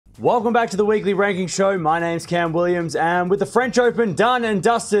Welcome back to the weekly ranking show. My name's Cam Williams, and with the French Open done and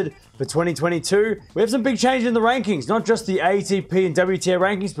dusted for 2022, we have some big changes in the rankings, not just the ATP and WTA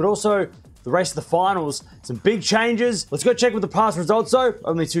rankings, but also the race of the finals. Some big changes. Let's go check with the past results though.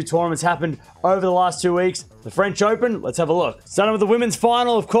 Only 2 tournaments happened over the last 2 weeks. The French Open, let's have a look. Starting with the women's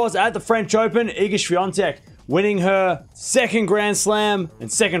final, of course, at the French Open, Iga Swiatek winning her second Grand Slam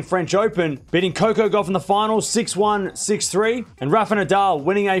and second French Open, beating Coco Gauff in the finals 6-1, 6-3. And Rafael Nadal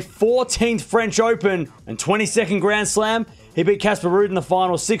winning a 14th French Open and 22nd Grand Slam. He beat Casper Ruud in the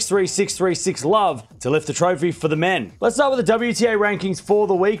final 6-3, 6-3, 6-love to lift the trophy for the men. Let's start with the WTA rankings for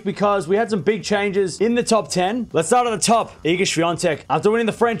the week because we had some big changes in the top 10. Let's start at the top. Iga Swiatek. After winning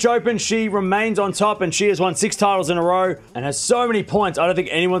the French Open, she remains on top and she has won 6 titles in a row and has so many points. I don't think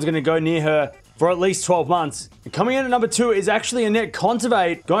anyone's going to go near her for at least 12 months. And coming in at number 2 is actually Anett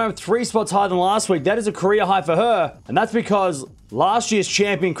Kontaveit, going up 3 spots higher than last week. That is a career high for her, and that's because last year's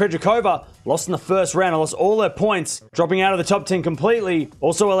champion Krejcikova lost in the first round and lost all her points, dropping out of the top 10 completely.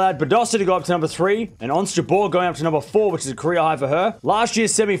 Also allowed Badosa to go up to number 3, and Ons Jabeur going up to number 4, which is a career high for her. Last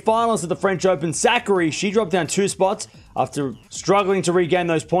year's semi-finalist at the French Open, Sakkari, she dropped down 2 spots after struggling to regain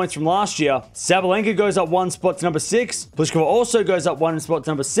those points from last year. Sabalenka goes up 1 spot to number 6. Pliskova also goes up 1 spot to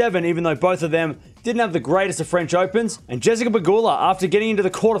number 7, even though both of them didn't have the greatest of French Opens. And Jessica Pegula, after getting into the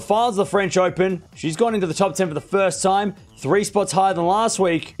quarterfinals of the French Open, she's gone into the top 10 for the first time, 3 spots higher than last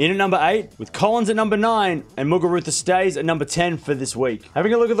week, in at number 8, with Collins at number 9, and Muguruza stays at number 10 for this week.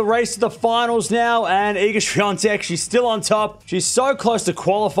 Having a look at the race to the finals now, and Iga Swiatek, she's still on top. She's so close to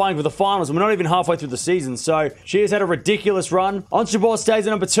qualifying for the finals, and we're not even halfway through the season, so she has had a ridiculous run. Ons Jabeur stays at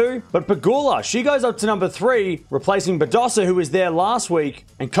number 2, but Pegula, she goes up to number 3, replacing Badosa, who was there last week,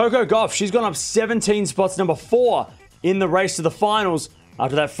 and Coco Gauff, she's gone up 17 spots to number 4 in the race to the finals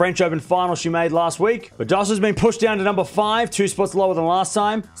after that French Open final she made last week. Badosa's been pushed down to number 5, 2 spots lower than last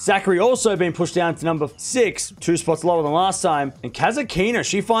time. Sakkari also been pushed down to number 6, 2 spots lower than last time. And Kasatkina,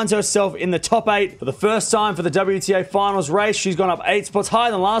 she finds herself in the top 8 for the first time for the WTA Finals Race. She's gone up 8 spots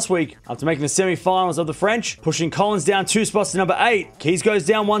higher than last week after making the semi-finals of the French, pushing Collins down 2 spots to number 8. Keys goes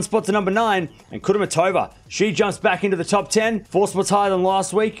down 1 spot to number 9. And Kudermetova, she jumps back into the top 10, 4 spots higher than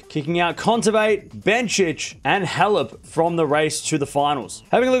last week, kicking out Kontaveit, Bencic, and Halep from the race to the finals.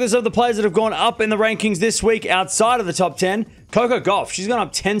 Having a look at some of the players that have gone up in the rankings this week outside of the top 10, Coco Gauff, she's gone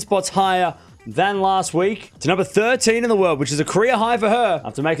up 10 spots higher than last week to number 13 in the world, which is a career high for her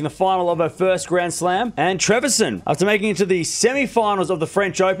after making the final of her first Grand Slam. And Trevisan, after making it to the semi-finals of the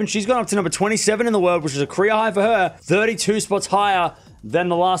French Open, she's gone up to number 27 in the world, which is a career high for her, 32 spots higher than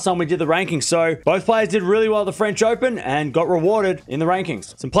the last time we did the rankings. So both players did really well at the French Open and got rewarded in the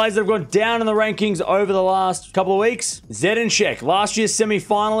rankings. Some players that have gone down in the rankings over the last couple of weeks. Zidansek, last year's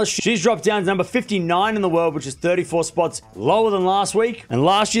semi-finalist, she's dropped down to number 59 in the world, which is 34 spots lower than last week. And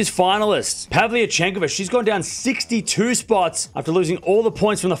last year's finalist, Pavlyuchenkova, she's gone down 62 spots after losing all the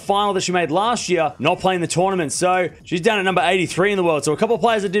points from the final that she made last year, not playing the tournament. So she's down at number 83 in the world. So a couple of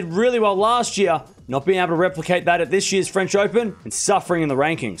players that did really well last year, not being able to replicate that at this year's French Open and suffering in the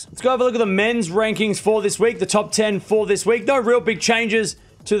rankings. Let's go have a look at the men's rankings for this week, the top 10 for this week. No real big changes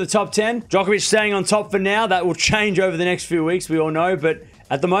to the top 10. Djokovic staying on top for now. That will change over the next few weeks, we all know, but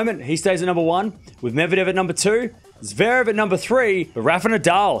at the moment, he stays at number 1, with Medvedev at number 2, Zverev at number 3, but Rafael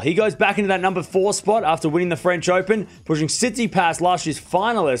Nadal, he goes back into that number 4 spot after winning the French Open, pushing Tsitsipas, last year's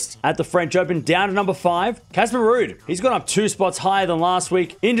finalist at the French Open, down to number 5. Casper Ruud, he's gone up 2 spots higher than last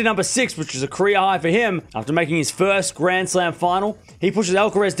week, into number 6, which is a career high for him after making his first Grand Slam final. He pushes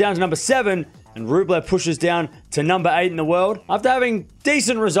Alcaraz down to number 7, and Rublev pushes down to number 8 in the world after having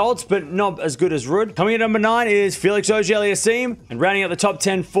decent results, but not as good as Ruud. Coming in at number 9 is Felix Auger-Aliassime, and rounding out the top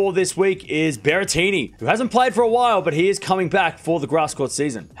 10 for this week is Berrettini, who hasn't played for a while, but he is coming back for the grass court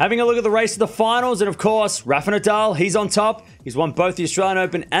season. Having a look at the race of the finals, and of course, Rafa Nadal, he's on top. He's won both the Australian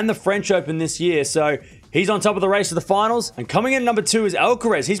Open and the French Open this year, so he's on top of the race of the finals. And coming in at number 2 is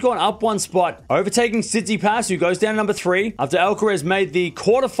Alcaraz. He's gone up 1 spot, overtaking Tsitsipas, who goes down to number 3. After Alcaraz made the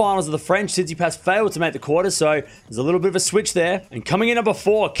quarterfinals of the French, Tsitsipas failed to make the quarters, so there's a little bit of a switch there. And coming in number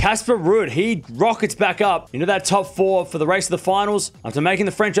 4, Casper Ruud. He rockets back up into that top 4 for the race of the finals after making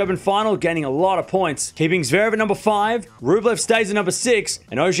the French Open final, gaining a lot of points. Keeping Zverev at number 5, Rublev stays at number 6,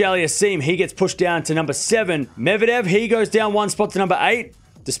 and Auger-Aliassime, he gets pushed down to number 7. Medvedev, he goes down 1 spot to number 8.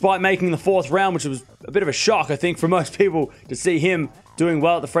 Despite making the 4th round, which was a bit of a shock, I think, for most people to see him doing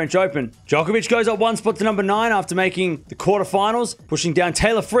well at the French Open. Djokovic goes up 1 spot to number 9 after making the quarterfinals, pushing down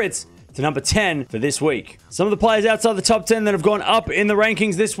Taylor Fritz to number 10 for this week. Some of the players outside the top 10 that have gone up in the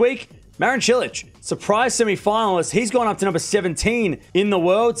rankings this week: Marin Cilic, surprise semi-finalist. He's gone up to number 17 in the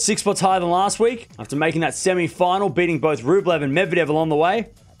world, 6 spots higher than last week after making that semi-final, beating both Rublev and Medvedev along the way.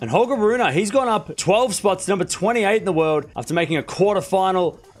 And Holger Rune, he's gone up 12 spots to number 28 in the world after making a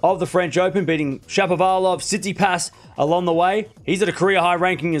quarterfinal of the French Open, beating Shapovalov, Tsitsipas along the way. He's at a career-high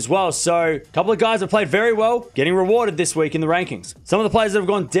ranking as well, so a couple of guys have played very well, getting rewarded this week in the rankings. Some of the players that have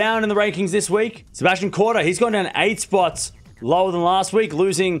gone down in the rankings this week, Sebastian Korda, he's gone down 8 spots lower than last week,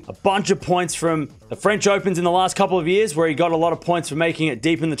 losing a bunch of points from the French Opens in the last couple of years, where he got a lot of points for making it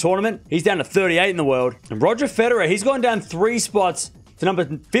deep in the tournament. He's down to 38 in the world. And Roger Federer, he's gone down 3 spots to number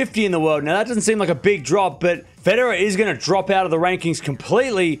 50 in the world. Now, that doesn't seem like a big drop, but Federer is going to drop out of the rankings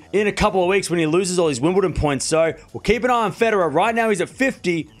completely in a couple of weeks when he loses all his Wimbledon points. So we'll keep an eye on Federer. Right now, he's at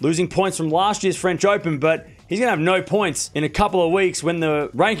 50, losing points from last year's French Open, but he's going to have no points in a couple of weeks when the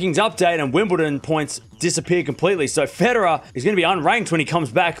rankings update and Wimbledon points disappear completely. So Federer is going to be unranked when he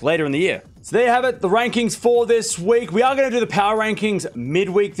comes back later in the year. So there you have it, the rankings for this week. We are going to do the power rankings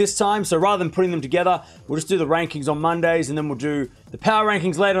midweek this time. So rather than putting them together, we'll just do the rankings on Mondays and then we'll do the power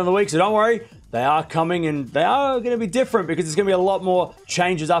rankings later in the week. So don't worry, they are coming and they are going to be different because there's going to be a lot more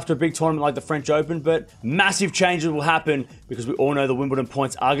changes after a big tournament like the French Open. But massive changes will happen because we all know the Wimbledon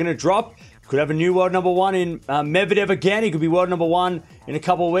points are going to drop. Could have a new world number 1 in Medvedev again. He could be world number 1 in a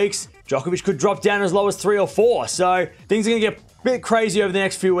couple of weeks. Djokovic could drop down as low as 3 or 4. So things are going to get a bit crazy over the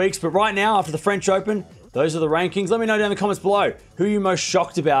next few weeks. But right now, after the French Open, those are the rankings. Let me know down in the comments below who you're most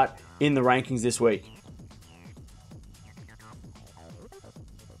shocked about in the rankings this week.